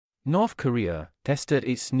North Korea tested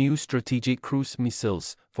its new strategic cruise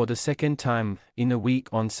missiles for the second time in a week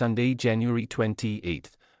on Sunday, January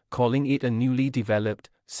 28, calling it a newly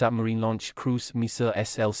developed submarine-launched cruise missile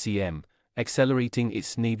SLCM, accelerating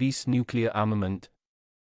its Navy's nuclear armament.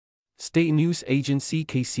 State news agency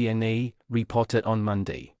KCNA reported on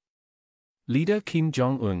Monday. Leader Kim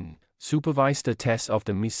Jong-un supervised the test of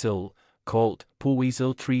the missile, called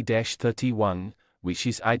Poweasel 3-31, which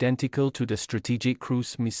is identical to the strategic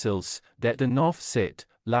cruise missiles that the North said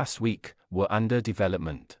last week were under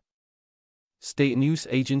development. State news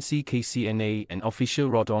agency KCNA and official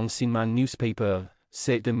Rodong Sinman newspaper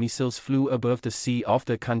said the missiles flew above the sea off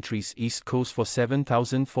the country's east coast for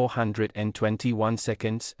 7,421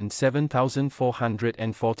 seconds and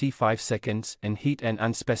 7,445 seconds and hit an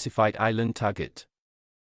unspecified island target,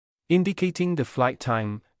 indicating the flight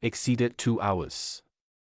time exceeded 2 hours.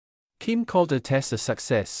 Kim called the test a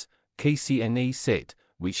success, KCNA said,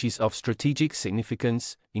 which is of strategic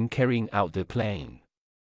significance in carrying out the plan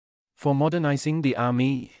for modernizing the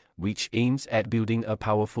army, which aims at building a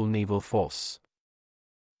powerful naval force.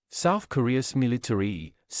 South Korea's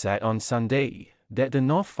military said on Sunday that the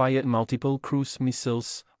North fired multiple cruise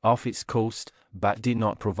missiles off its coast but did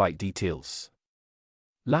not provide details.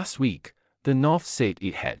 Last week, the North said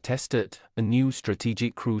it had tested a new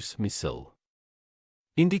strategic cruise missile,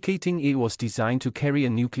 indicating it was designed to carry a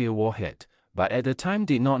nuclear warhead, but at the time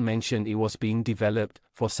did not mention it was being developed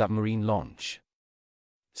for submarine launch.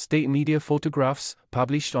 State media photographs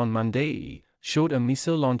published on Monday showed a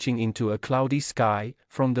missile launching into a cloudy sky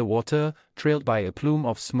from the water, trailed by a plume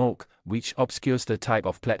of smoke, which obscures the type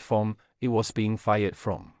of platform it was being fired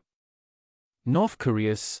from. North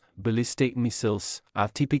Korea's ballistic missiles are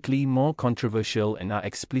typically more controversial and are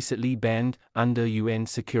explicitly banned under UN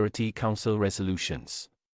Security Council resolutions.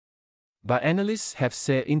 But analysts have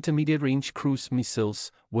said intermediate-range cruise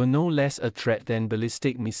missiles were no less a threat than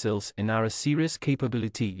ballistic missiles and are a serious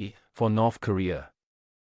capability for North Korea.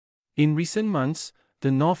 In recent months,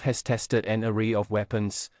 the North has tested an array of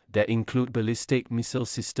weapons that include ballistic missile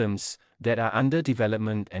systems that are under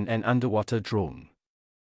development and an underwater drone.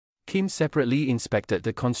 Kim separately inspected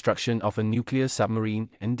the construction of a nuclear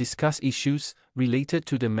submarine and discussed issues related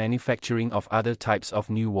to the manufacturing of other types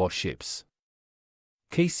of new warships,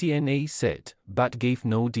 KCNA said, but gave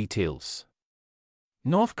no details.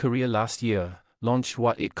 North Korea last year launched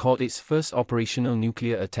what it called its first operational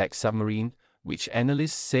nuclear attack submarine, which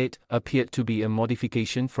analysts said appeared to be a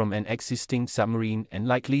modification from an existing submarine and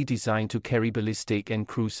likely designed to carry ballistic and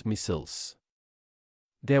cruise missiles.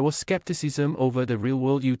 There was skepticism over the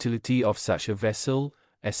real-world utility of such a vessel,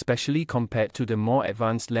 especially compared to the more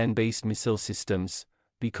advanced land-based missile systems,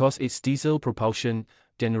 because its diesel propulsion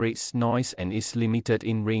generates noise and is limited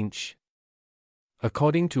in range,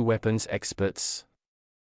 according to weapons experts.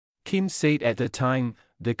 Kim said at the time,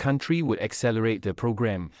 the country would accelerate the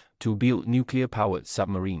program to build nuclear-powered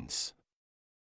submarines.